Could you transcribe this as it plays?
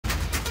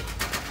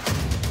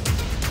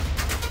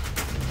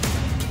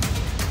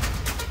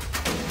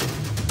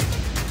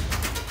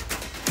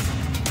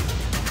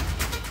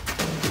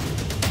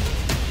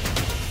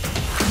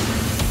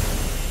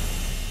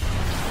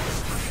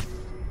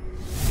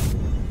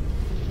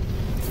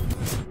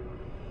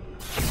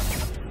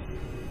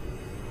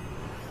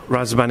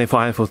Razbani for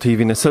IFL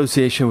TV in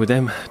association with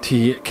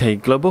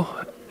MTK Global.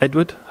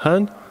 Edward,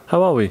 Hearn,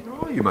 how are we?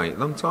 How are you, mate?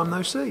 Long time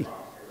no see.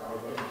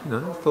 You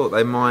know, thought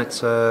they might.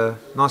 Nice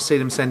to see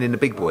them send in the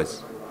big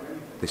boys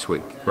this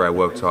week for our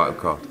world title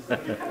card.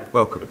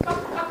 Welcome.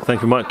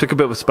 Thank you, Mike. Took a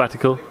bit of a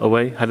sabbatical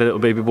away. Had a little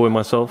baby boy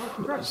myself.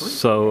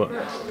 So,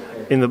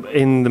 in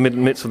the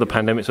midst of the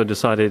pandemic, so I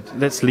decided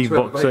let's leave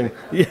boxing.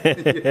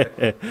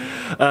 Yeah.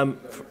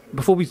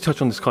 Before we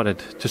touch on this card,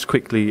 Ed, just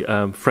quickly,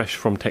 fresh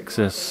from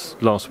Texas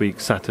last week,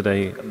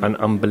 Saturday, an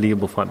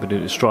unbelievable fight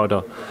between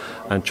Estrada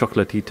and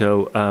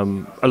Chocolatito.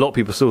 A lot of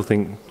people still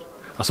think,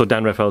 I saw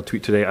Dan Rafael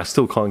tweet today, I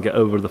still can't get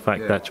over the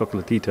fact that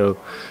Chocolatito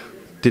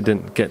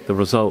didn't get the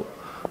result.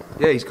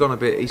 Yeah, he's gone a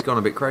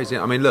bit crazy.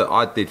 I mean, look,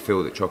 I did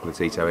feel that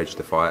Chocolatito edged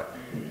the fight.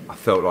 I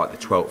felt like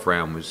the 12th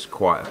round was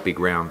quite a big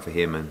round for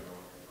him, and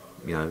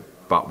you know,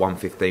 but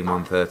 115,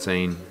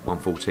 113,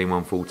 114,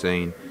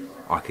 114.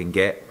 I can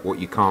get. What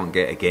you can't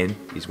get again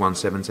is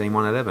 117,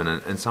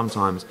 111. And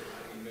sometimes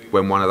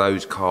when one of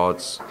those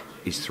cards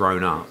is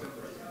thrown up,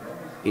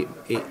 it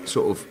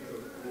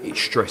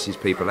stresses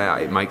people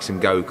out. It makes them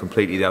go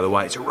completely the other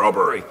way. It's a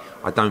robbery.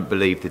 I don't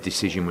believe the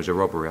decision was a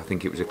robbery. I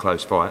think it was a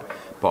close fight.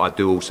 But I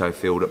do also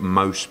feel that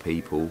most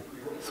people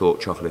thought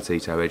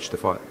Chocolatito edged the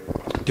fight.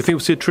 Do you think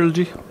we'll see a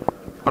trilogy?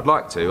 I'd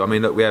like to. I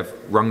mean, look, we have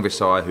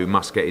Rungvisai, who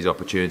must get his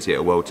opportunity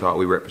at a world title.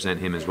 We represent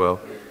him as well.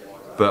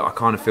 But I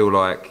kind of feel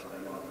like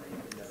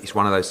it's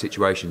one of those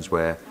situations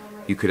where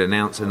you could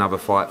announce another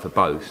fight for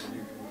both,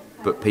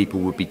 but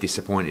people would be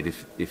disappointed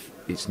if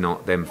it's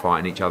not them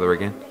fighting each other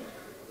again.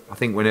 I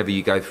think whenever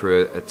you go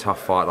through a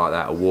tough fight like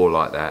that, a war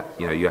like that,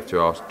 you know, you have to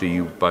ask, do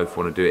you both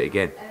want to do it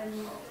again?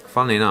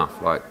 Funnily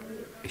enough, like,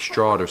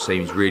 Estrada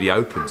seems really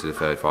open to the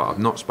third fight. I've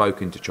not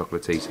spoken to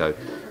Chocolatito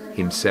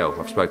himself.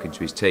 I've spoken to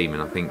his team,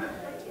 and I think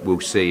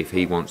we'll see if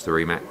he wants the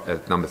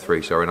rematch, number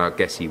 3, sorry, and I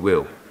guess he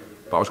will.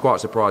 But I was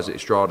quite surprised that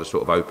Estrada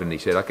sort of openly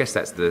said, I guess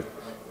that's the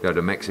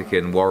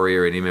Mexican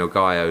warrior in Emil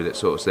Gallo that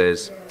sort of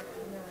says,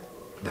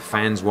 the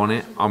fans want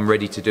it, I'm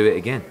ready to do it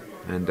again.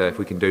 And if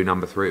we can do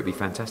number 3, it'd be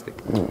fantastic.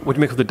 What do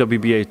you make of the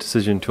WBA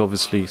decision to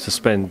obviously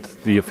suspend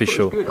the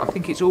official? I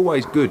think it's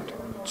always good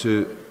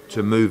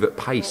to move at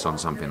pace on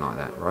something like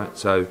that, right?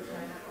 So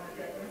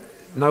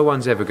no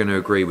one's ever going to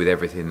agree with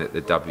everything that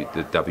the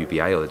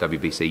WBA or the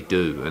WBC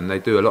do, and they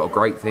do a lot of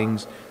great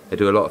things. They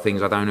do a lot of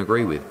things I don't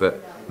agree with,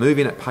 but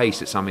moving at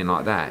pace at something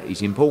like that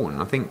is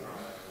important. I think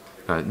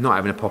not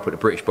having a pop at the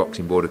British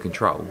Boxing Board of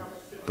Control,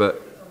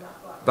 but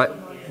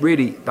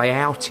really they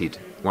outed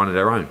one of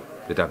their own,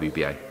 the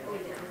WBA,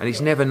 and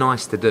it's never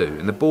nice to do.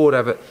 And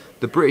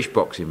the British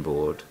Boxing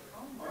Board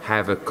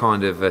have a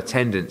kind of a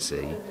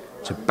tendency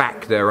to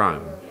back their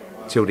own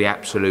till the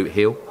absolute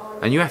hill,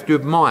 and you have to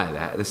admire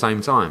that at the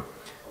same time.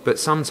 But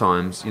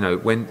sometimes, you know,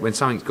 when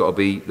something's got to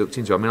be looked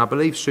into. I mean, I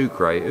believe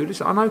Sucre,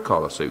 I know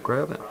Carlos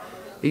Sucre.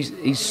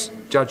 He's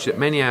judged at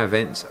many our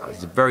events.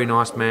 He's a very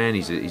nice man.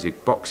 He's a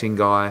boxing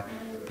guy,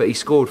 but he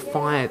scored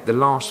the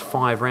last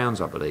 5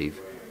 rounds, I believe,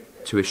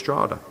 to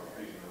Estrada.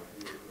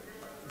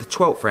 The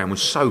 12th round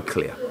was so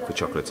clear for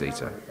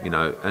Chocolatito, you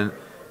know,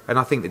 and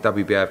I think the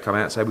WBA have come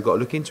out and say we've got to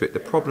look into it. The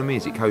problem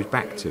is it goes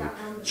back to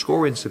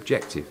scoring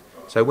subjective.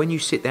 So when you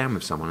sit down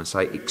with someone and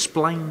say,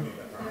 explain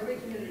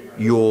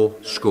your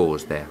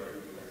scores there,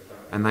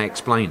 and they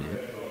explain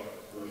it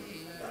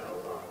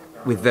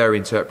with their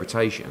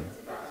interpretation,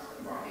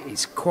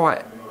 it's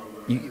quite,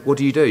 what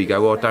do? You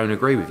go, well, I don't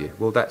agree with you.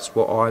 Well, that's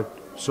what I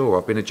saw.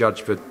 I've been a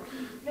judge for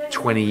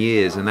 20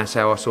 years and that's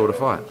how I saw the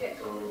fight.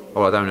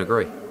 Oh, I don't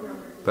agree.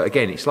 But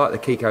again, it's like the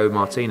Kiko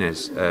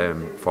Martinez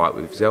fight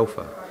with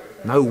Zelfa.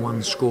 No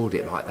one scored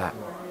it like that. Do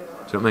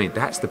you know what I mean?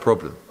 That's the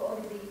problem.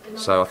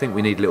 So I think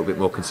we need a little bit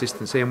more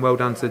consistency, and well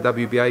done to the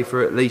WBA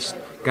for at least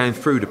going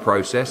through the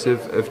process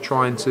of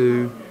trying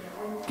to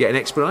get an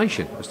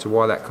explanation as to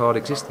why that card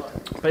existed.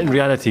 But in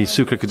reality,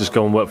 Sucre could just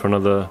go and work for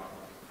another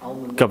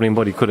governing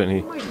body, couldn't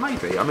he?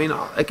 Maybe. I mean,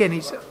 again,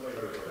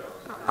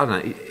 I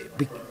don't know,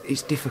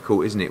 it's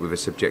difficult, isn't it, with a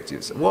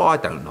subjective. What I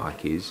don't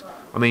like is,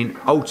 I mean,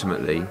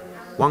 ultimately,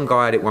 one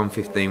guy had it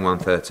 115,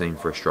 113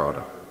 for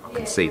Estrada. I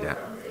can see that.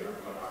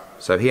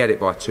 So he had it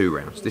by 2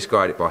 rounds. This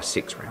guy had it by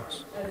 6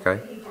 rounds.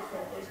 Okay?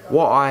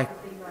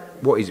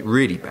 What is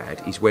really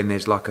bad is when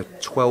there's like a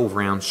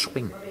 12-round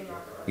swing.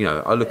 You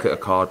know, I look at a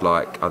card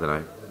like, I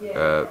don't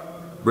know,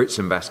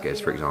 Ritson Vasquez,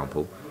 for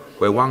example,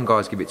 where one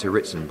guy's give it to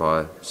Ritson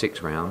by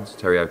 6 rounds,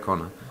 Terry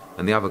O'Connor,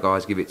 and the other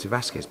guys give it to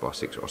Vasquez by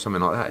 6 or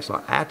something like that. It's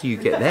like, how do you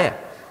get there?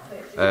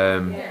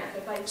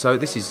 So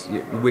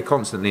we're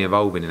constantly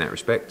evolving in that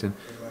respect, and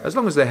as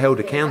long as they're held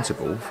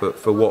accountable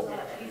for what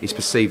is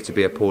perceived to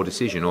be a poor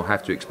decision or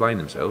have to explain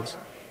themselves,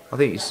 I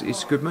think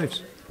it's good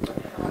moves.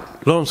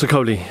 Lawrence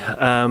Okolie,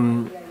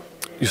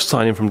 you're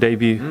signing from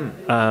debut.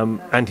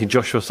 Anthony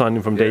Joshua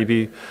signing from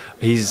debut.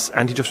 He's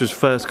Anthony Joshua's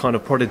first kind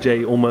of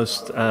protege,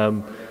 almost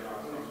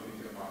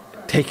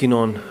taking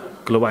on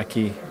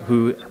Glowacki,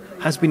 who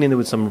has been in there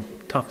with some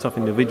tough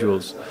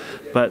individuals.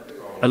 But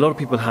a lot of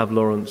people have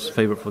Lawrence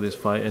favourite for this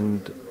fight,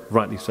 and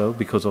rightly so,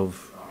 because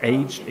of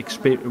age,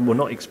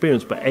 not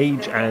experience, but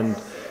age and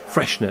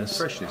freshness.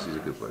 Freshness is a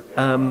good word.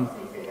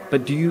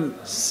 But do you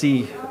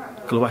see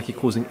Glowacki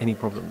causing any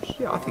problems?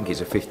 Yeah, I think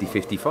it's a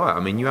 50-50 fight. I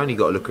mean, you only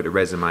got to look at the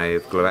resume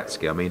of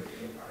Glowacki. I mean,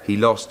 he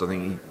lost, I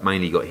think he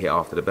mainly got hit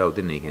after the bell,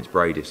 didn't he, against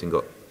Bradis, and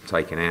got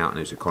taken out, and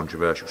it was a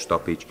controversial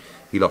stoppage.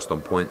 He lost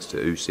on points to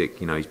Usyk.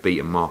 You know, he's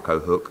beaten Marco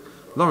Huck.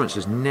 Lawrence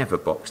has never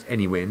boxed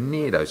anywhere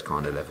near those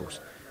kind of levels.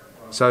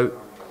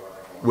 So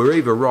we're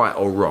either right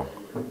or wrong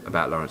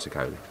about Lawrence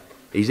Okolie.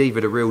 He's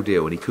either the real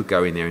deal and he could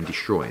go in there and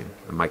destroy him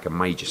and make a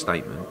major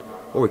statement,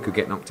 or he could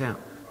get knocked out.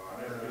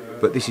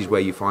 But this is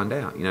where you find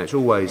out. You know, it's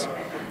always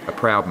a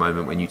proud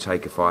moment when you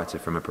take a fighter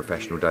from a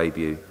professional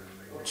debut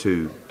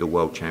to the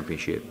World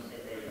Championship.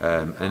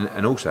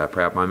 And also a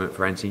proud moment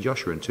for Anthony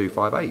Joshua and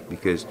 258,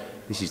 because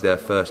this is their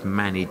first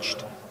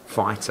managed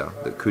fighter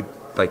that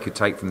they could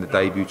take from the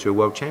debut to a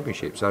World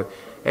Championship. So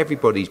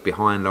everybody's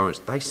behind Lawrence.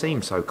 They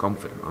seem so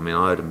confident. I mean,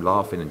 I heard them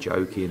laughing and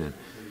joking, and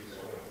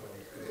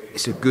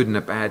it's a good and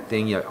a bad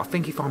thing. You know, I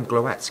think if I'm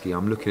Glowacki,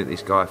 I'm looking at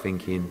this guy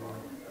thinking,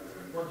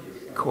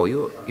 cool,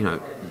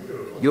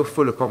 you're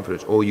full of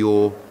confidence, or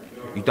you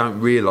don't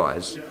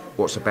realise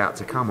what's about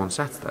to come on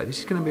Saturday. This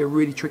is going to be a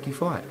really tricky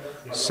fight.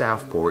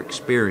 Southpaw,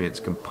 experience,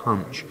 can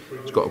punch.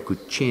 He's got a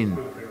good chin.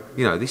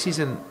 You know, this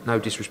isn't, no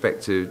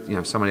disrespect to, you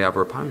know, some of the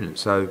other opponents.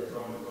 So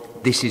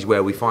this is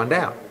where we find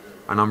out,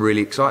 and I'm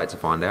really excited to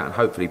find out, and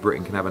hopefully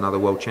Britain can have another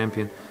world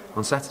champion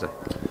on Saturday.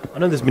 I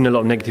know there's been a lot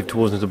of negative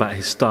towards us about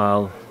his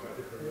style,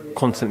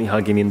 constantly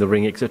hugging in the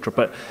ring, etc.,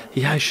 but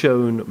he has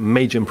shown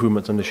major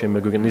improvements under Shane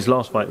McGuigan, and his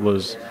last fight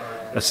was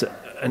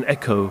an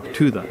echo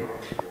to that.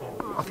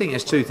 I think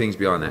there's two things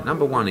behind that.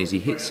 Number one is he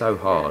hits so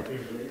hard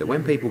that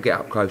when people get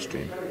up close to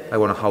him, they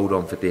want to hold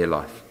on for dear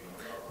life.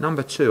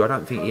 Number two, I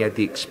don't think he had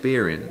the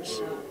experience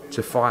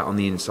to fight on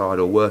the inside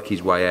or work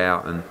his way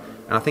out, and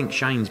I think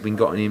Shane's been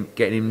getting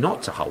him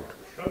not to hold.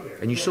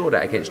 And you saw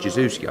that against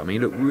Jazuski. I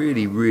mean, he looked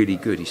really, really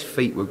good. His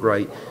feet were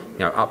great. You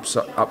know,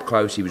 up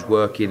close he was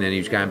working, and he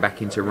was going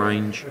back into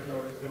range.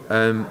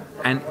 And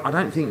I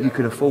don't think you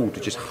can afford to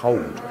just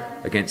hold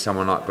against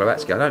someone like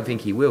Glowacki. I don't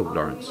think he will,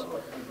 Lawrence.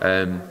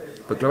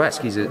 But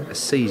Glowacki's a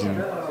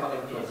seasoned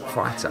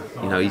fighter.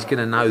 You know, he's going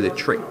to know the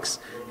tricks,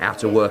 how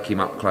to work him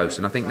up close,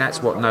 and I think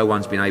that's what no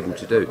one's been able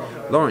to do.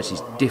 Lawrence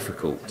is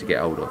difficult to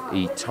get hold of.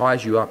 He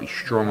ties you up, he's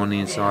strong on the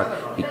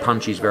inside, he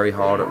punches very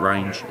hard at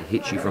range, he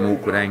hits you from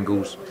awkward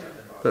angles.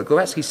 But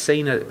Glowacki's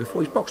seen it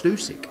before. He's boxed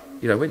Usyk.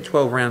 You know, went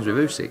 12 rounds with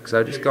Usyk.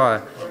 So this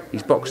guy,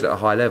 he's boxed at a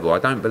high level. I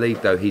don't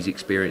believe, though, he's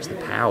experienced the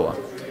power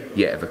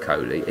yet of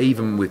Okolie,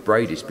 even with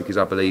Bradis, because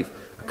I believe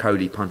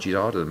Okolie punches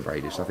harder than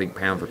Bradis. I think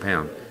pound for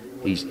pound,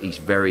 he's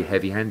very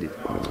heavy-handed.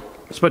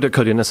 I spoke to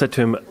Okolie, and I said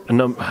to him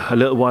a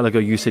little while ago,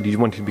 you said you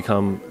wanted to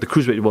become the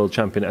cruiserweight world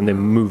champion and then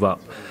move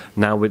up.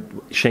 Now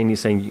with Shane, he's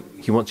saying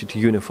he wants you to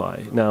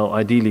unify. Now,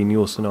 ideally, in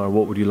your scenario,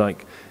 what would you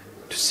like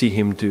to see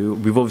him do?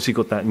 We've obviously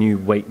got that new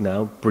weight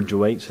now,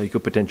 bridgerweight, so he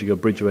could potentially go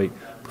bridgerweight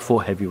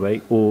before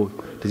heavyweight, or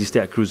does he stay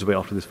at cruiserweight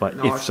after this fight,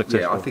 if successful?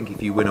 Yeah, I think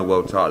if you win a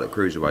world title at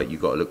cruiserweight,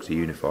 you've got to look to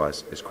unify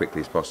as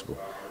quickly as possible.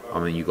 I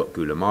mean, you've got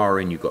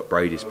Gulamarin, you've got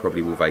Bradis,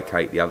 probably will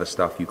vacate the other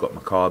stuff. You've got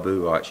Makabu,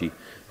 who I actually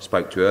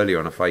spoke to earlier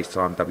on a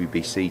FaceTime,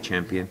 WBC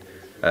champion.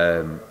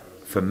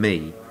 For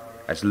me,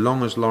 as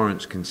long as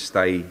Lawrence can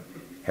stay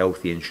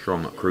healthy and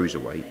strong at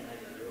cruiserweight,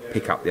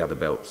 pick up the other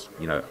belts.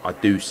 You know, I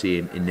do see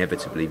him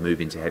inevitably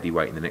moving to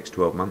heavyweight in the next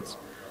 12 months.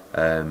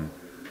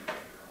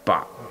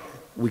 But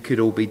we could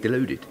all be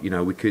deluded. You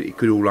know, it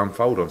could all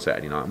unfold on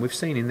Saturday night. And we've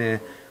seen in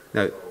there, you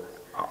know,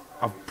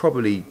 I've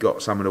probably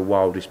got some of the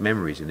wildest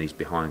memories in these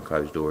behind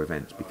closed door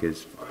events,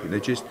 because you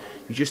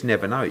just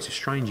never know. It's a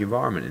strange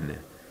environment in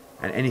there,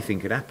 and anything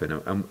could happen.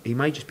 And he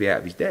may just be out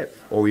of his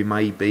depth, or he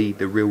may be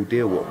the real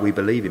deal, what we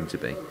believe him to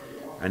be,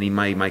 and he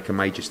may make a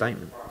major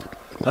statement.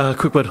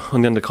 Quick word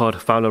on the undercard.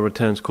 Fowler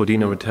returns,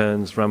 Cordina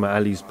returns, Rama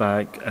Ali's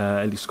back,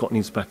 Ellie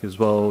Scotney's back as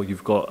well.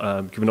 You've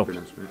got given up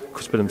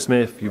Chris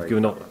Smith. You've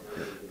given up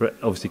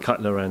obviously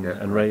Cutler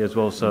and Ray as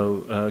well.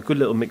 So good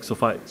little mix of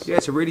fights. Yeah,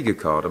 it's a really good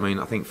card. I mean,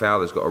 I think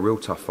Fowler's got a real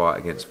tough fight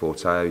against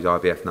Forteo. He's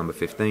IBF number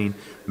 15,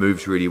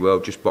 moves really well.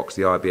 Just boxed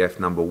the IBF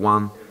number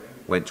 1,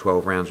 went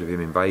 12 rounds with him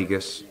in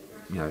Vegas.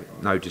 You know,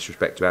 no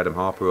disrespect to Adam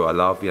Harper, who I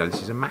love. You know,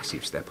 this is a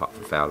massive step up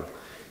for Fowler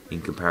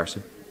in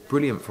comparison.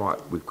 Brilliant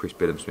fight with Chris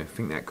Smith. I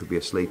think that could be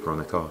a sleeper on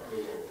the card.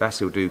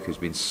 Vasil Duke has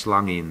been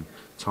slung in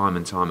time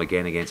and time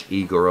again against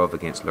Igorov,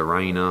 against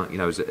Lorena, you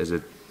know, as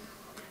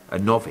a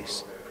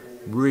novice.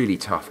 Really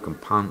tough, can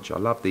punch. I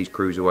love these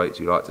cruiserweights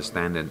who like to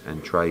stand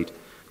and trade.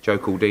 Joe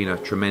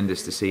Cordina,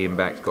 tremendous to see him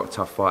back. He's got a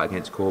tough fight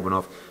against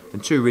Korbanov.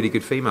 And 2 really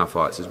good female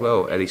fights as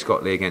well. Ellie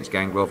Scottley against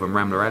Ganglov and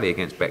Ramla Ali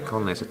against Beck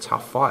Conley. It's a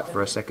tough fight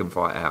for a second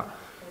fight out.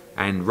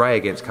 And Ray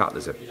against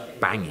Cutler's a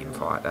banging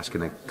fight. That's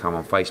going to come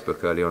on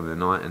Facebook early on in the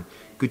night. And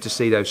good to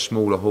see those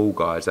smaller hall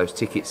guys, those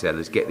ticket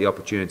sellers, get the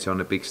opportunity on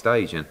the big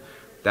stage. And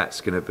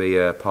that's going to be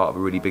a part of a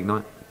really big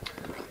night.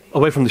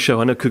 Away from the show,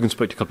 I know Coogan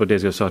spoke to you a couple of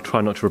days ago, so I'll try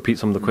not to repeat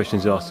some of the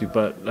questions he asked you,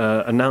 but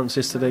announced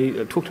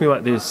yesterday, talk to me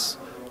about this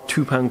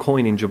 £2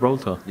 coin in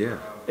Gibraltar. Yeah.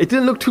 It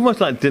didn't look too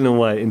much like Dylan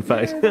White, in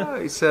fact. Yeah, no,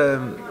 it's,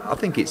 I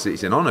think it's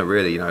an honour,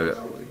 really. You know,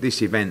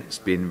 this event's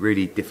been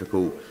really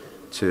difficult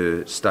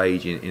to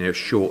stage in a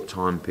short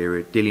time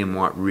period. Dillian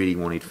Whyte really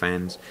wanted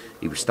fans.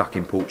 He was stuck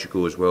in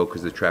Portugal as well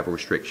because of the travel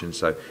restrictions.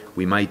 So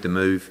we made the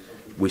move.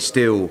 We're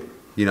still,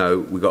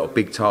 we've got a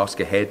big task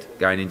ahead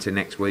going into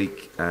next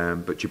week.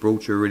 But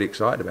Gibraltar are really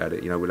excited about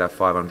it. We'll have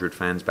 500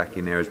 fans back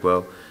in there as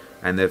well.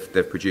 And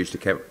they've produced a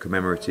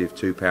commemorative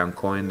 £2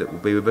 coin that will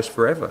be with us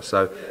forever.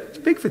 So it's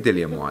big for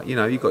Dillian Whyte.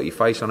 You've got your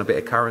face on a bit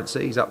of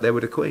currency. He's up there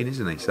with the Queen,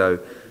 isn't he? So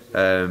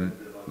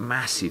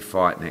massive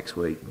fight next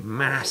week.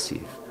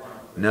 Massive.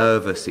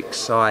 Nervous,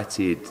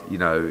 excited,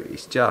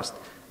 it's just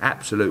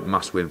absolute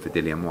must-win for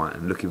Dillian Whyte,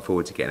 and looking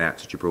forward to getting out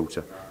to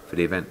Gibraltar for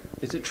the event.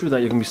 Is it true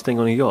that you're going to be staying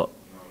on a yacht?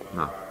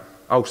 No.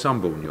 Oh,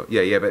 Sunborn yacht.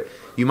 Yeah, but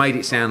you made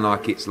it sound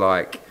like it's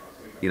like,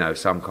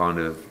 some kind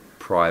of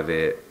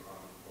private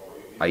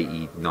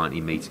 80,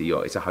 90 metre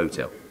yacht. It's a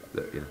hotel.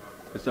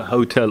 It's a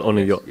hotel on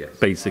a yacht, yes.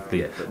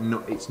 basically. Yeah,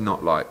 but it's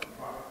not like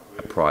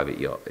a private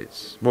yacht.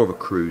 It's more of a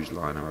cruise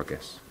liner, I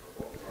guess.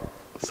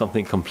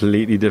 Something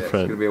completely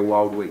different. Yeah, it's going to be a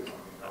wild week.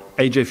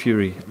 AJ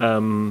Fury, I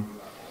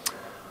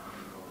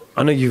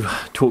know you've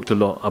talked a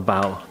lot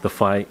about the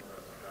fight.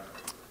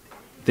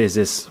 There's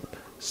this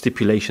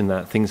stipulation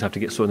that things have to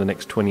get sorted in the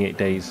next 28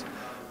 days.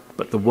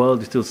 But the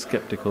world is still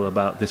sceptical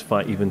about this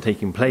fight even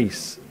taking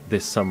place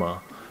this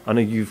summer. I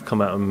know you've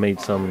come out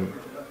and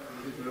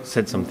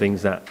said some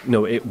things that,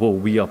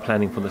 we are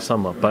planning for the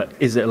summer. But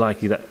is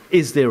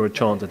there a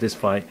chance that this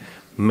fight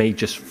may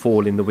just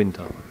fall in the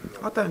winter?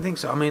 I don't think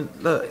so. I mean,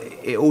 look,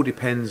 it all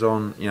depends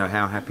on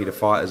how happy the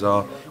fighters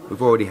are.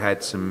 We've already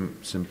had some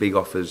big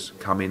offers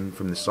come in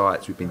from the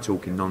sites. We've been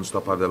talking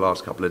non-stop over the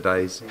last couple of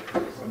days,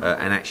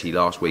 and actually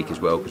last week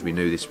as well, because we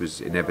knew this was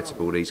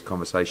inevitable. These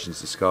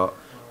conversations to start.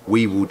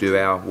 We will do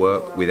our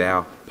work with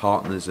our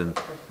partners and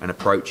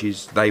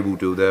approaches. They will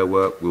do their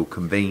work. We'll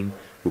convene.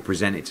 We'll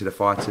present it to the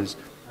fighters.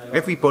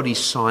 Everybody's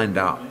signed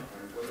up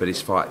for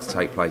this fight to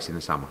take place in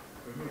the summer,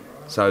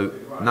 so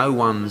no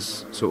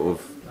one's sort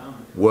of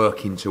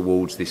working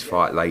towards this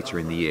fight later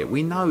in the year.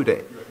 We know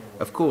that,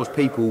 of course,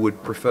 people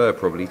would prefer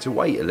probably to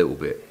wait a little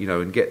bit,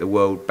 and get the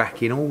world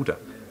back in order.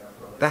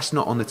 That's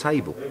not on the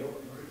table.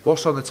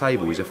 What's on the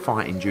table is a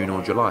fight in June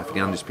or July for the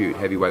Undisputed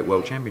Heavyweight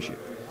World Championship.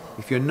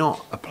 If you're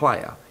not a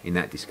player in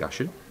that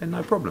discussion, then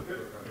no problem.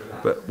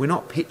 But we're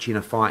not pitching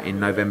a fight in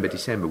November,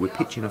 December. We're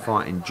pitching a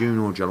fight in June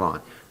or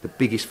July. The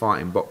biggest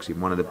fight in boxing,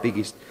 one of the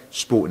biggest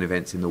sporting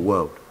events in the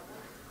world.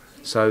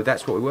 So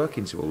that's what we're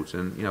working towards.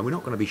 And, we're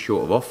not going to be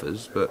short of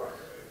offers, but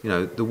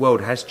the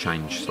world has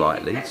changed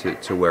slightly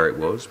to where it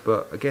was,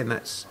 but again,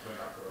 that's,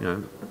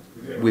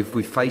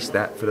 we've faced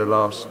that for the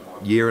last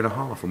year and a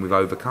half, and we've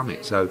overcome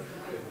it. So,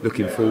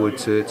 looking forward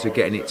to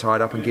getting it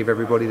tied up and give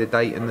everybody the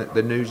date and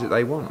the news that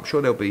they want. I'm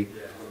sure there'll be,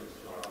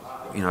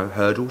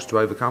 hurdles to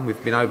overcome.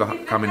 We've been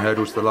overcoming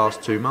hurdles for the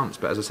last 2 months,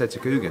 but as I said to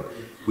Coogan,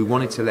 we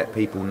wanted to let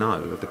people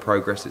know of the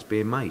progress that's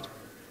being made.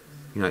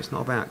 It's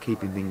not about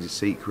keeping things a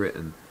secret,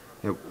 and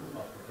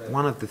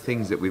one of the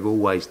things that we've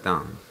always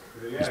done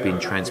is been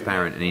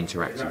transparent and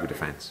interactive with the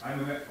fans.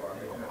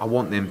 I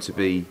want them to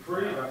be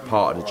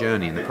part of the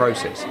journey in the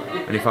process.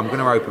 And if I'm going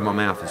to open my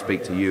mouth and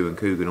speak to you and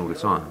Coogan all the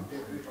time,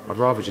 I'd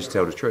rather just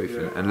tell the truth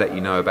and let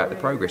you know about the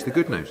progress, the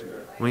good news.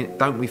 I mean,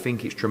 don't we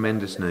think it's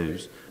tremendous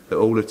news that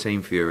all of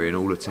Team Fury and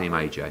all of Team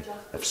AJ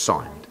have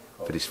signed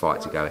for this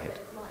fight to go ahead?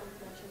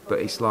 But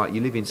it's like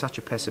you live in such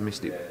a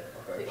pessimistic,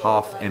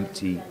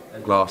 half-empty,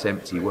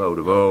 glass-empty world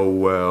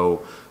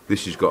of,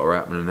 this has got to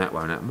happen and that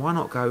won't happen. Why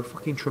not go,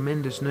 fucking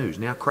tremendous news,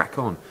 now crack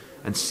on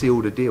and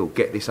seal the deal,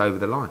 get this over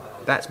the line?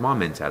 That's my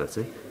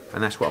mentality,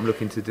 and that's what I'm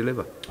looking to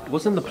deliver.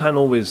 Wasn't the plan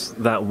always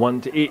that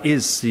once it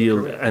is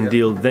sealed and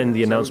deal, then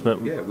the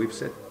announcement we've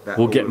said that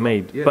will get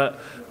made? Yeah.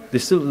 But there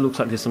still looks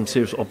like there's some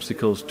serious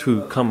obstacles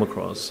to come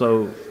across,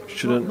 so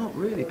shouldn't... Not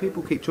really.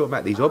 People keep talking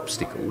about these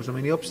obstacles. I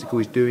mean, the obstacle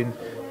is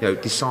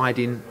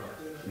deciding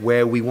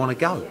where we want to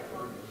go.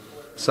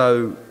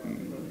 So,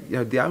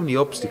 the only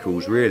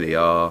obstacles really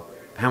are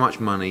how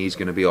much money is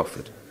going to be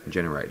offered and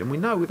generated. And we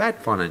know we've had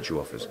financial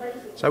offers.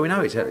 So we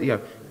know it's,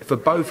 for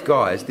both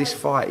guys, this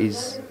fight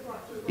is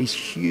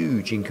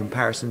huge in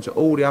comparison to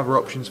all the other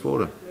options for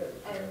them.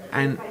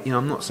 And,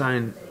 I'm not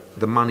saying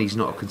the money's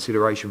not a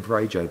consideration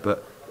for AJ,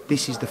 but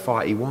this is the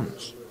fight he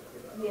wants.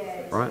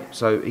 Right?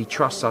 So he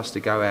trusts us to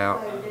go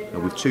out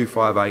with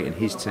 258 and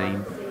his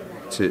team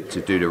to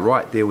do the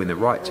right deal in the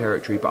right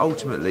territory. But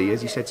ultimately,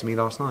 as he said to me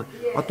last night,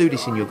 I'll do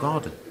this in your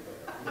garden.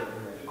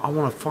 I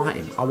want to fight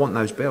him. I want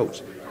those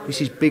belts.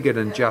 This is bigger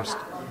than just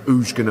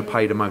who's going to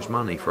pay the most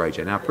money for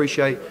AJ. Now, I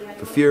appreciate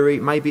for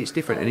Fury, maybe it's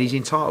different, and he's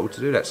entitled to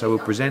do that. So we'll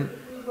present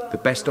the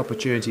best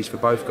opportunities for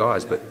both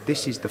guys. But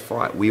this is the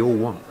fight we all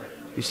want.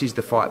 This is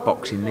the fight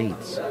boxing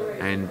needs.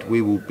 And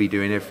we will be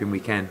doing everything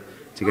we can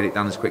to get it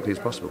done as quickly as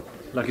possible.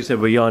 Like you said,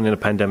 we are in a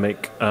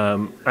pandemic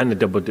and a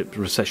double-dip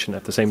recession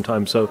at the same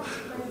time. So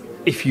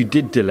if you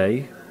did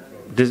delay,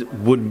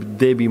 would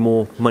there be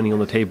more money on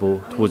the table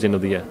towards the end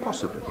of the year?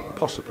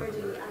 Possibly.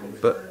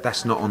 But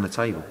that's not on the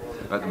table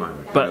at the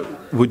moment. But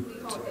would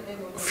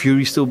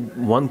Fury still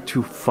want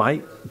to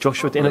fight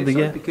Joshua at the end of the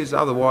year? Because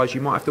otherwise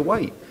you might have to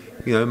wait.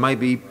 You know,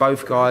 maybe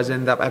both guys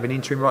end up having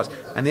interim rights.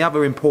 And the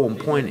other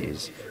important point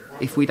is,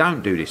 if we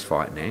don't do this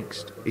fight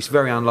next, it's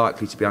very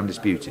unlikely to be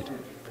undisputed.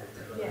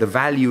 The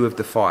value of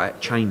the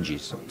fight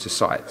changes to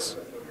sites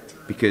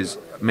because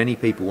many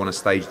people want to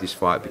stage this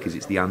fight because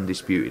it's the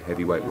undisputed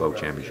heavyweight world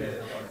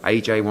championship.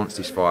 AJ wants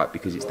this fight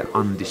because it's the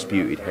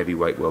undisputed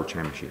heavyweight world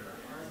championship.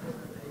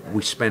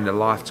 We spend a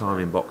lifetime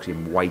in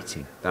boxing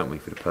waiting, don't we,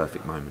 for the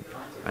perfect moment.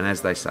 And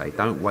as they say,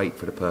 don't wait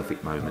for the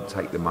perfect moment,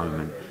 take the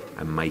moment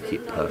and make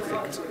it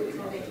perfect.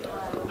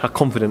 How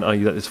confident are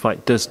you that this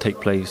fight does take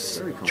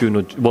place June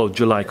or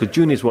July? Because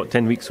June is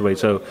 10 weeks away,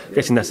 so I'm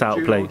guessing that's out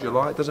of play.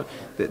 July, it doesn't.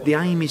 The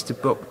aim is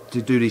to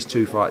do these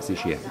 2 fights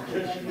this year.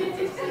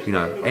 You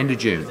know, end of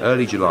June,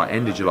 early July,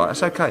 end of July.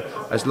 That's okay,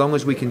 as long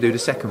as we can do the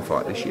second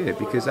fight this year,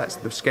 because that's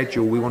the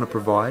schedule we want to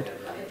provide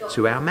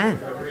to our man.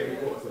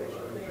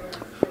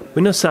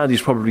 We know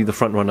Saudi's probably the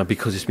front runner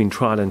because it's been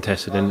tried and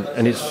tested,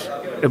 and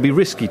it'll be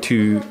risky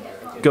to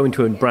go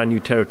into a brand new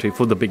territory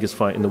for the biggest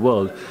fight in the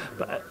world.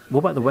 But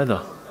what about the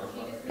weather?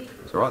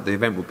 It's all right. The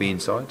event will be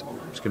inside.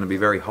 It's going to be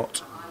very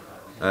hot.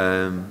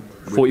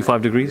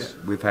 45 degrees?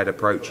 Yeah, we've had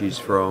approaches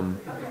from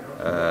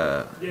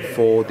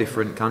 4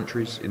 different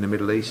countries in the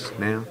Middle East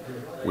now.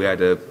 We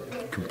had a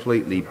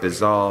completely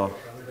bizarre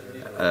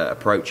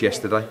approach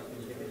yesterday,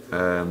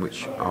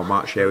 which I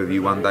might share with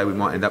you one day. We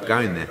might end up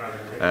going there.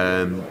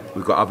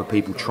 We've got other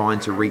people trying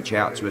to reach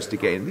out to us to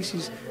get in. This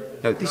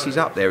is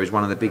up there as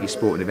one of the biggest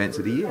sporting events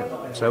of the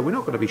year. So we're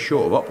not going to be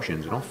short of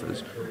options and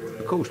offers.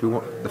 Of course, we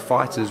want the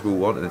fighters will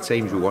want and the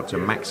teams will want to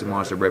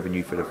maximise the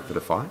revenue for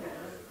the fight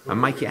and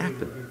make it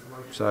happen.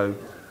 So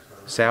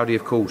Saudi,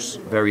 of course,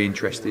 very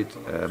interested,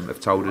 have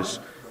told us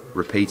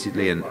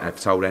repeatedly and have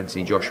told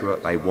Anthony Joshua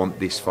they want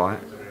this fight,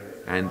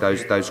 and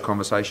those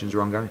conversations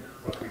are ongoing.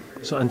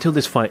 So until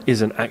this fight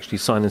isn't actually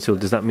signed and sealed,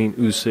 does that mean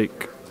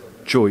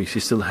Usyk-Joyce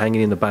is still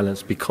hanging in the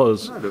balance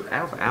because... No, look,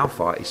 our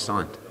fight is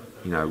signed.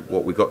 You know,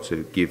 what we've got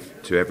to give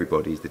to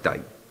everybody is the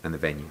date and the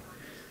venue.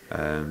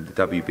 The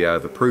WBO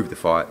have approved the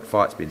fight, the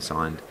fight's been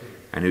signed,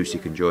 and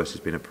Usyk and Joyce has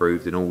been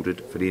approved and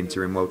ordered for the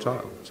interim world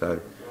title. So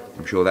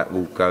I'm sure that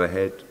will go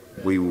ahead,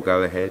 we will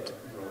go ahead,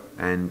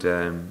 and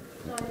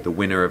the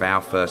winner of our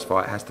first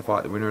fight has to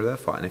fight the winner of their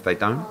fight. And if they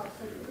don't,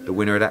 the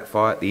winner of that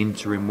fight, the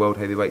interim world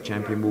heavyweight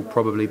champion, will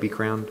probably be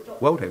crowned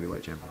world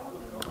heavyweight champion.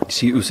 You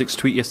see Usyk's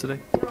tweet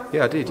yesterday?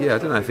 Yeah, I did, yeah. I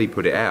don't know if he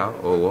put it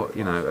out or what,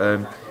 you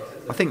know.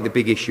 I think the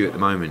big issue at the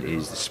moment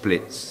is the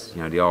splits,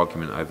 you know, the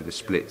argument over the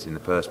splits in the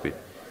purse bid.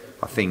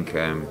 I think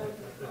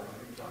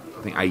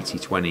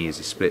 80-20 is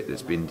a split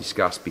that's been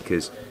discussed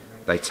because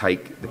they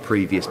take the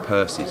previous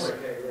purses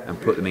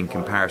and put them in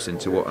comparison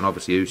to what, and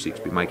obviously Usyk's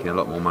been making a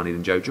lot more money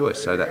than Joe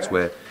Joyce, so that's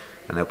where,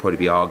 and there'll probably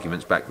be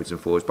arguments backwards and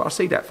forwards, but I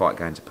see that fight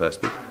going to purse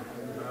bid.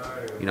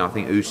 You know, I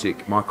think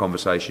Usyk, my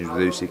conversations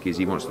with Usyk is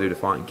he wants to do the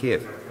fight in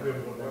Kiev.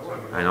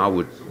 And I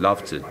would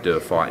love to do a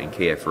fight in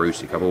Kiev for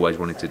Usyk. I've always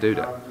wanted to do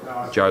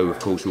that. Joe, of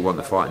course, will want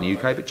the fight in the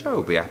UK, but Joe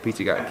will be happy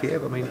to go to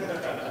Kiev. I mean,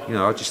 you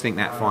know, I just think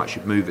that fight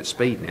should move at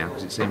speed now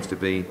because it seems to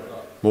be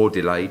more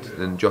delayed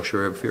than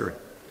Joshua and Fury.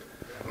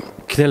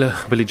 Canelo,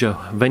 Billy Joe,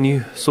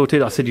 venue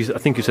sorted. I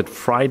think you said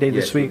Friday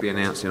this week. We'll be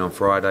announcing on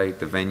Friday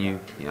the venue.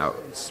 You know,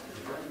 it's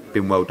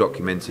been well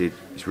documented.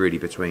 It's really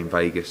between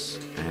Vegas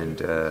and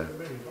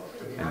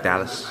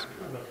Dallas.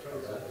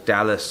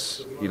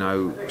 Dallas, you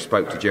know,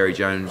 spoke to Jerry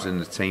Jones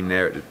and the team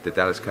there at the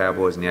Dallas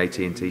Cowboys in the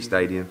AT&T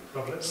Stadium.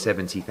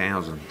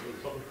 70,000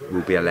 will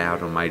be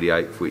allowed on May the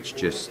 8th, which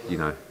just, you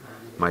know,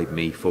 made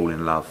me fall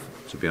in love,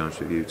 to be honest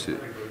with you.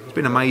 It's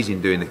been amazing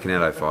doing the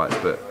Canelo fights,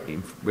 but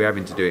we're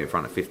having to do it in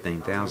front of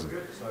 15,000.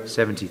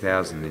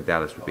 70,000 in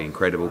Dallas would be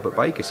incredible, but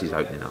Vegas is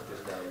opening up.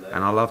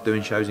 And I love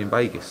doing shows in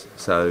Vegas.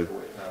 So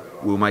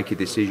we'll make a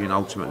decision.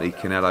 Ultimately,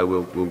 Canelo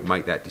will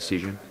make that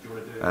decision.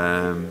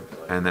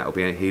 And that'll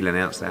be, he'll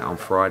announce that on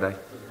Friday,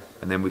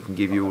 and then we can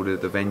give you all the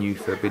venue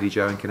for Billy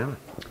Joe and Canelo.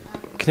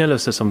 Canelo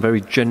said some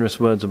very generous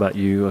words about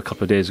you a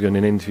couple of days ago in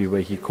an interview where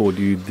he called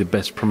you the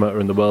best promoter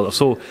in the world. I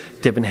saw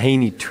Devin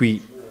Haney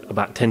tweet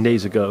about 10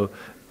 days ago.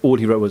 All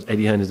he wrote was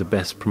Eddie Hearn is the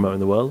best promoter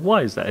in the world.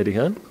 Why is that, Eddie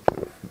Hearn?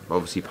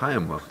 Obviously pay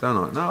him well, don't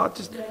I? No,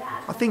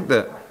 I think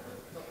that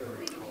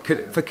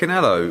for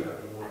Canelo,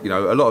 you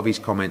know, a lot of his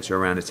comments are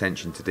around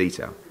attention to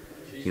detail.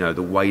 You know,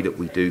 the way that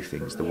we do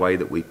things, the way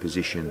that we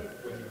position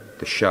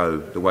the show,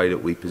 the way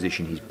that we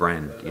position his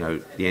brand, you know,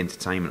 the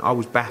entertainment. I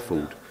was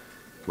baffled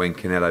when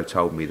Canelo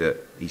told me that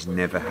he's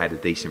never had a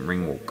decent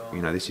ring walk.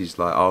 You know, this is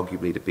like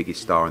arguably the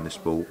biggest star in the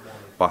sport,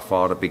 by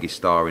far the biggest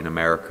star in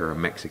America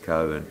and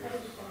Mexico. And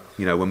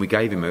you know, when we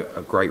gave him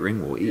a great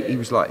ring walk, he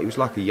was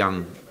like a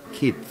young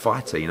kid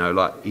fighter. You know,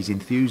 like his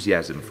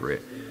enthusiasm for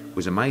it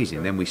was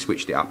amazing. Then we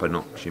switched it up a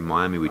notch in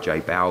Miami with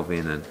J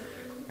Balvin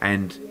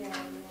and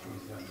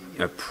you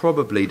know,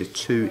 probably the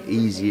 2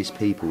 easiest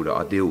people that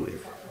I deal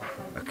with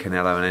are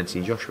Canelo and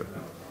Anthony Joshua,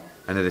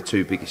 and they're the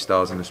 2 biggest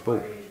stars in the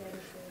sport.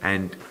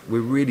 And we're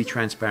really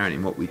transparent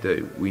in what we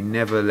do. We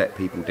never let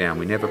people down.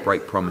 We never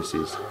break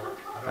promises.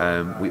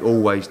 We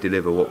always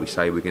deliver what we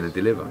say we're going to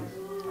deliver.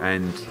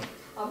 And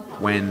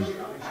when,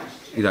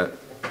 you know,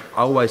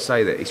 I always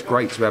say that it's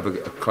great to have a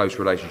close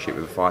relationship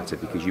with a fighter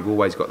because you've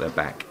always got their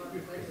back.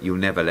 You'll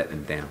never let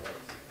them down.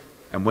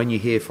 And when you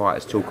hear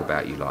fighters talk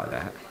about you like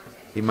that,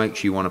 it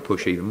makes you want to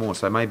push even more.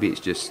 So maybe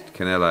it's just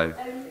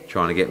Canelo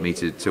trying to get me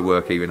to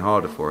work even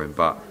harder for him.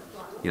 But,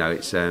 you know,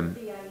 it's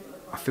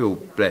I feel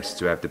blessed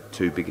to have the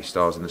two biggest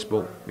stars in the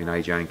sport, in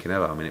AJ and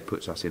Canelo. I mean, it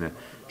puts us in a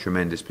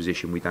tremendous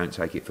position. We don't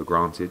take it for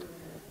granted.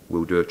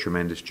 We'll do a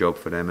tremendous job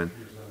for them. And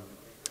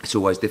it's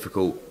always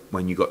difficult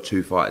when you've got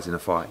two fighters in a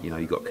fight. You know,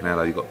 you've got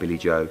Canelo, you've got Billy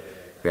Joe.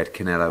 We had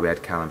Canelo, we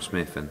had Callum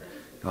Smith. And,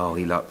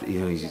 he's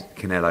a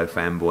Canelo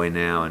fanboy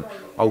now. And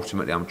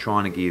ultimately, I'm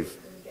trying to give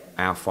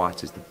our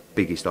fighters the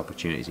biggest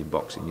opportunities in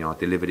boxing. You know, I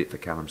delivered it for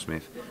Callum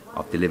Smith.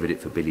 I've delivered it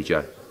for Billy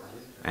Joe.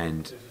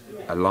 And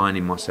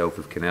aligning myself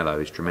with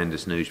Canelo is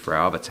tremendous news for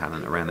our other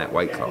talent around that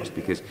weight class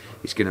because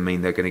it's going to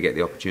mean they're going to get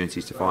the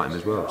opportunities to fight him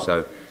as well.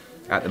 So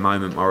at the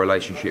moment, my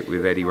relationship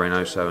with Eddie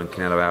Reynoso and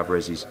Canelo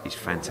Alvarez is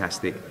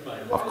fantastic.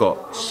 I've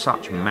got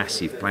such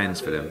massive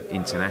plans for them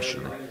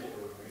internationally,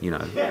 you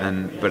know,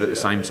 but at the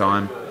same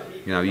time,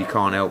 you know, you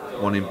can't help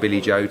wanting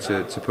Billy Joe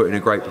to put in a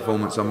great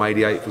performance on May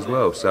the 8th as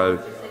well. So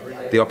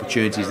the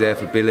opportunity's there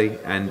for Billy,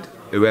 and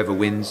whoever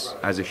wins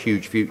has a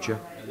huge future.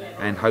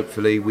 And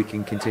hopefully we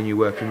can continue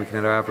working with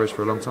Canelo Alvarez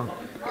for a long time.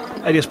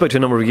 Eddie, I spoke to you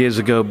a number of years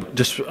ago,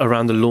 just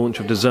around the launch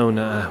of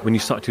DAZN, when you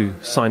started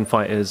to sign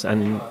fighters,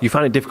 and you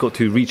found it difficult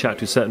to reach out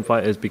to certain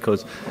fighters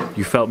because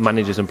you felt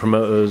managers and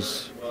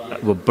promoters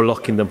were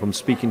blocking them from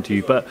speaking to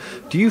you. But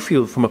do you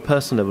feel, from a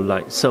personal level,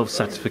 like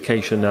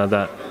self-satisfaction now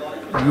that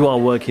you are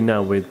working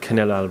now with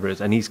Canelo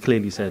Alvarez, and he's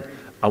clearly said,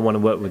 I want to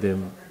work with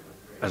him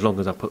as long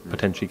as I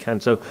potentially can.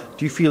 So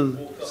do you feel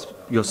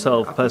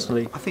yourself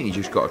personally? I think you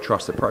just got to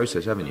trust the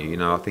process, haven't you? You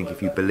know, I think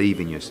if you believe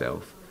in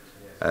yourself,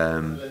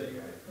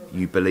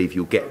 you believe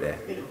you'll get there.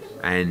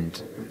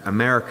 And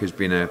America's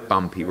been a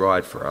bumpy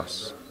ride for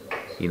us,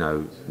 you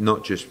know,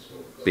 not just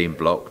being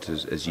blocked,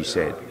 as you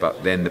said,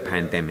 but then the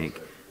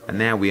pandemic. And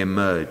now we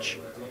emerge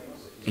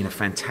in a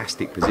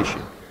fantastic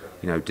position.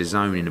 You know,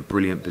 DAZN in a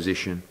brilliant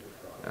position,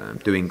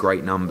 doing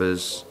great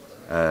numbers,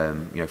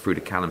 through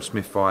the Callum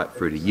Smith fight,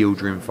 through the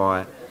Yildirim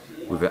fight,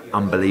 with an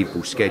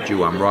unbelievable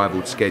schedule,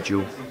 unrivaled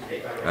schedule.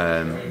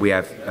 We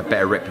have a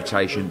better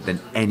reputation than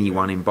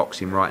anyone in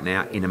boxing right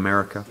now in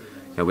America.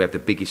 You know, we have the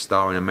biggest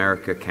star in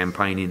America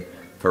campaigning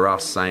for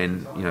us,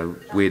 saying, you know,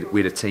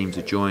 we're the team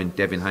to join.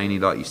 Devin Haney,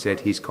 like you said,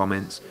 his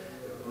comments.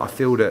 I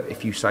feel that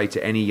if you say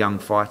to any young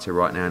fighter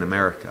right now in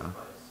America,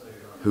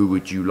 who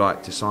would you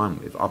like to sign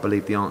with? I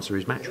believe the answer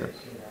is Matchroom.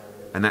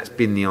 And that's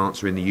been the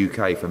answer in the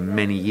UK for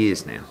many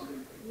years now.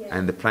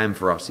 And the plan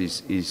for us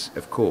is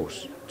of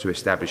course, to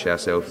establish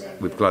ourselves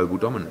with global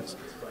dominance.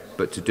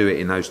 But to do it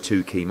in those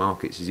two key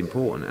markets is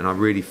important. And I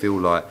really feel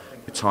like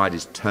the tide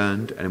has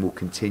turned and it will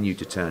continue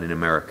to turn in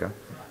America.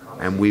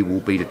 And we will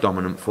be the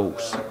dominant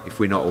force, if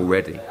we're not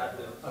already,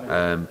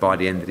 by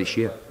the end of this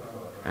year.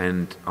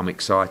 And I'm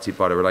excited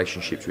by the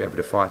relationships we have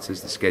with the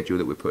fighters, the schedule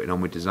that we're putting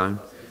on with DAZN,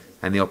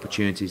 and the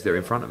opportunities that are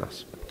in front of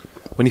us.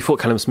 When he fought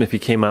Callum Smith, he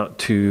came out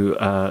to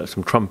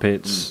some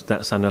trumpets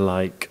that sounded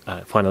like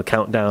Final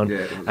Countdown,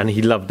 and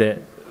he loved it.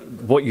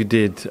 What you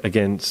did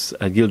against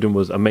Yildirim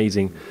was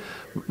amazing.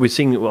 We're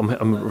seeing,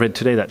 I read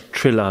today that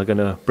Triller are going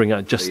to bring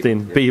out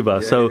Justin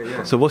Bieber.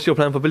 So what's your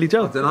plan for Billy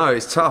Joe? I don't know,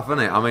 it's tough, isn't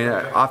it? I mean,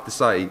 I have to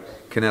say,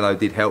 Canelo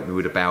did help me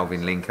with a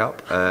Balvin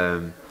link-up.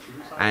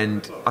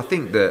 And I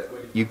think that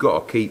you've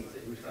got to keep,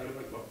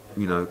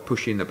 you know,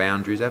 pushing the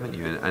boundaries, haven't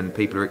you? And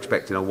people are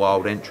expecting a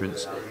wild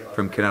entrance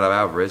from Canelo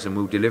Alvarez, and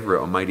we'll deliver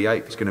it on May the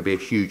 8th. It's going to be a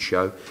huge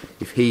show.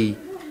 If he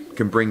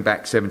can bring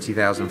back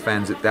 70,000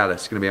 fans at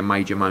Dallas, it's going to be a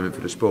major moment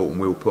for the sport, and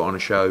we'll put on a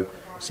show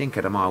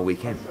Cinco de Mayo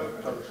weekend.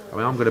 I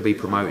mean, I'm going to be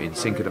promoting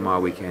Cinco de Mayo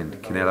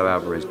weekend, Canelo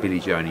Alvarez, Billy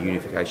Joe in a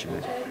unification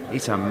match.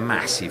 It's a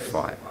massive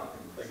fight,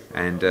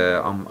 and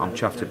I'm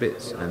chuffed to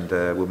bits, and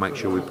we'll make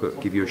sure we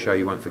give you a show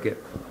you won't forget.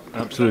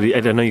 Absolutely.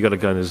 Ed, I know you got to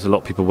go and there's a lot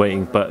of people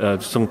waiting,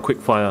 but some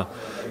quick fire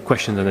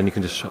questions and then you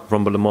can just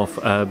rumble them off.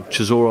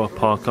 Chisora,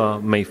 Parker,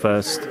 May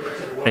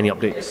 1st, any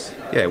updates?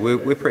 Yeah,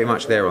 we're pretty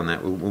much there on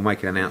that. We'll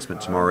make an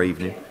announcement tomorrow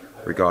evening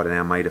regarding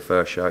our May the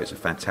 1st show. It's a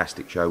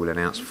fantastic show. We'll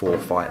announce 4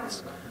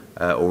 fights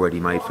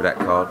already made for that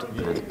card.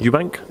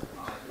 Eubank?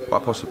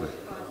 Quite possibly.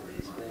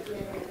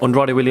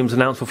 Andrade Williams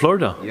announced for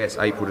Florida? Yes,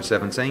 April the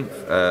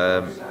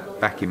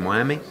 17th, back in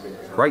Miami.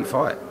 Great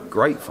fight.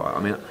 I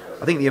mean,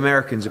 I think the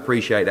Americans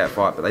appreciate that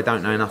fight, but they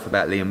don't know enough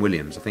about Liam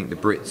Williams. I think the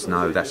Brits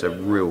know that's a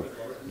real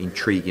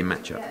intriguing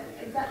matchup.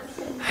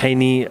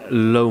 Haney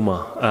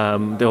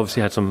Loma. They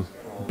obviously had some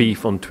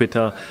beef on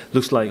Twitter.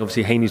 Looks like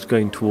obviously Haney's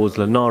going towards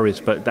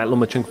Linares, but that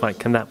Lomachenko fight,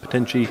 can that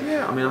potentially...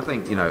 Yeah, I mean, I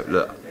think, you know,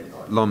 look,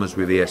 Loma's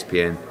with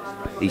ESPN.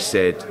 He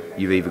said,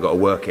 you've either got to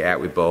work it out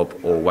with Bob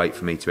or wait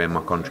for me to end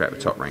my contract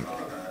with Top Rank,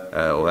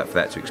 or for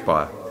that to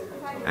expire.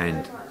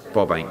 And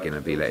Bob ain't going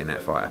to be letting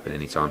that fight happen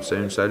anytime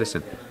soon. So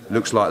listen,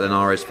 looks like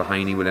Linares for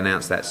Haney will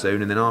announce that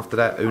soon, and then after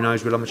that, who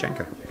knows with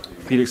Lomachenko.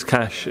 Felix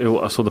Cash,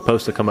 I saw the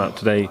poster come out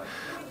today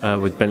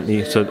with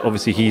Bentley, so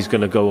obviously he's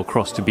going to go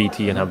across to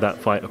BT and have that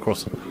fight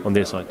across on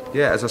their side.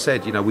 Yeah, as I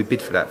said, you know, we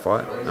bid for that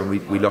fight and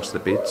we lost the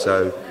bid,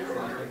 so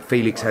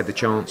Felix had the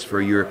chance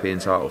for a European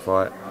title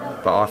fight,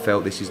 but I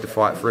felt this is the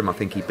fight for him. I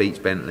think he beats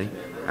Bentley,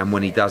 and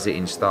when he does it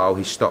in style,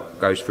 his stock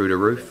goes through the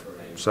roof.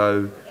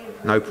 So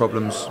no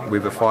problems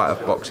with a fight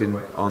of boxing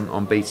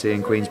on BT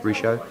and Queensberry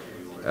show.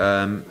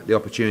 The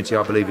opportunity,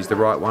 I believe, is the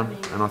right one,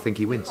 and I think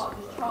he wins.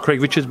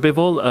 Craig Richards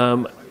Bivol,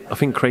 I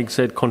think Craig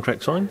said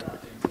contract signed.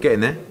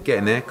 Getting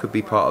there. Could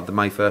be part of the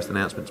May 1st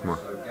announcement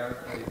tomorrow.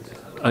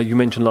 You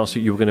mentioned last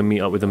week you were going to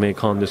meet up with Amir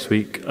Khan this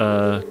week.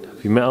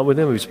 Have you met up with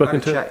him? Have you spoken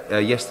to him?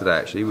 Chat, yesterday,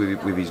 actually,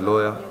 with his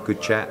lawyer.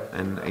 Good chat,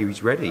 and he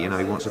was ready. You know,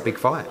 he wants a big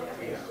fight.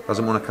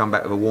 Doesn't want to come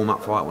back with a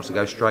warm-up fight. Wants to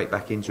go straight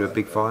back into a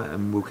big fight,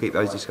 and we'll keep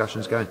those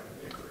discussions going.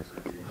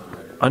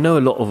 I know a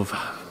lot of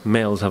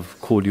males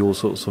have called you all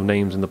sorts of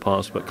names in the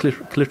past, but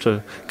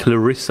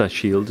Clarissa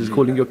Shields is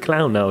calling you a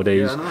clown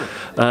nowadays. Yeah,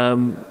 I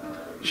know.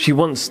 She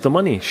wants the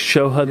money.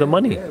 Show her the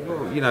money. Yeah,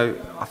 well, you know,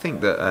 I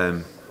think that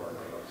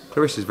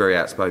Clarissa's very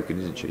outspoken,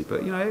 isn't she?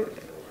 But, you know,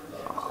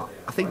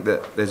 I think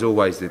that there's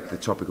always the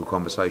topical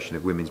conversation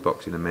of women's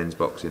boxing and men's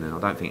boxing, and I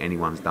don't think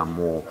anyone's done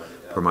more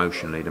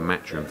promotionally than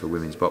Matchroom for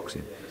women's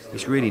boxing.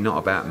 It's really not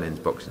about men's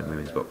boxing and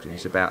women's boxing.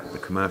 It's about the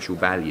commercial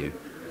value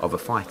of a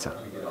fighter.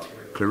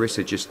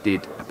 Clarissa just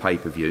did a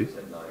pay-per-view,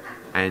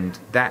 and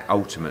that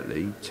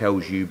ultimately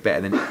tells you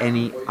better than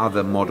any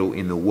other model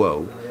in the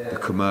world the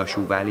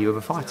commercial value of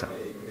a fighter.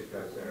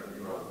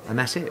 And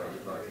that's it.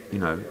 You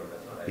know,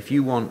 if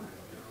you want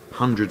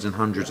hundreds and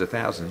hundreds of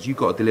thousands, you've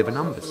got to deliver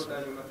numbers.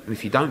 And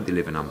if you don't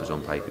deliver numbers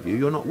on pay-per-view,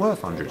 you're not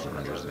worth hundreds and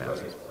hundreds of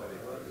thousands.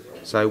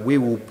 So we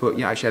will put...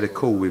 You know, I actually had a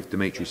call with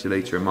Dimitri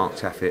Salita and Mark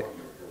Taffet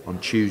on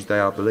Tuesday,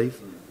 I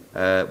believe.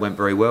 Went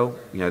very well.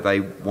 You know, they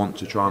want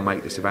to try and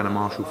make the Savannah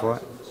Marshall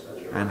fight,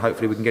 and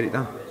hopefully we can get it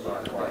done.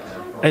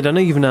 Ed, I know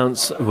you've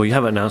announced, well, you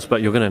haven't announced,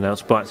 but you're going to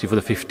announce Barksy for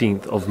the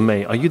 15th of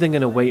May. Are you then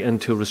going to wait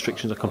until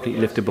restrictions are completely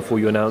lifted before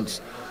you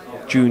announce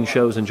June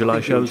shows and July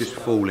shows? It'll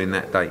just fall in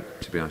that date,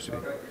 to be honest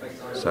with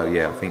you. So,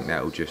 yeah, I think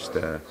that will just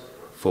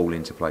fall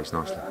into place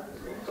nicely.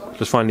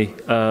 Just finally,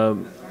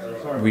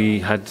 we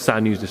had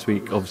sad news this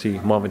week. Obviously,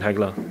 Marvin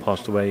Hagler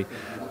passed away,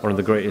 one of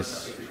the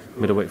greatest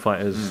middleweight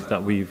fighters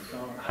that we've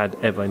had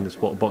ever in the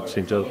sport of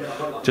boxing.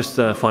 So just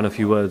find a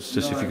few words,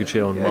 just if you could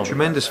share on Marvin. A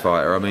tremendous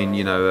fighter. I mean,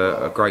 you know,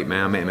 a great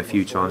man. I met him a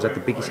few times. Had the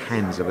biggest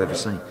hands I've ever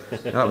seen.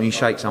 You know, when you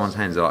shake someone's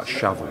hands, they're like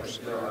shovels.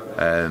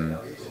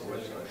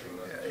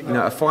 You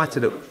know, a fighter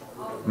that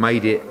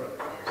made it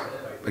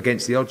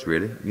against the odds,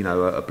 really. You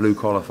know, a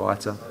blue-collar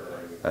fighter.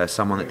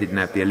 Someone that didn't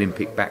have the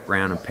Olympic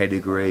background and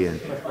pedigree, and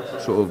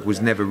sort of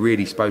was never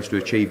really supposed to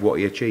achieve what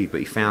he achieved, but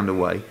he found a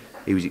way.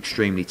 He was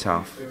extremely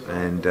tough,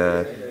 and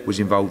was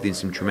involved in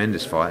some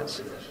tremendous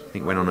fights. I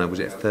think went on a, was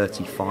it a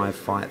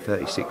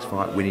 36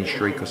 fight winning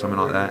streak or something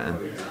like that, and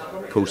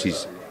of course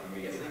his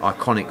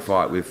iconic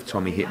fight with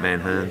Tommy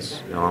Hitman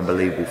Hearns, you know,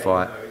 unbelievable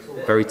fight.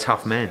 Very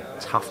tough man,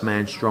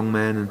 strong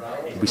man, and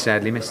will be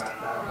sadly missed.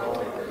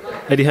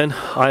 Eddie Hearn,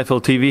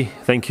 IFL TV,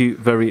 thank you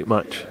very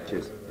much.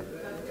 Cheers.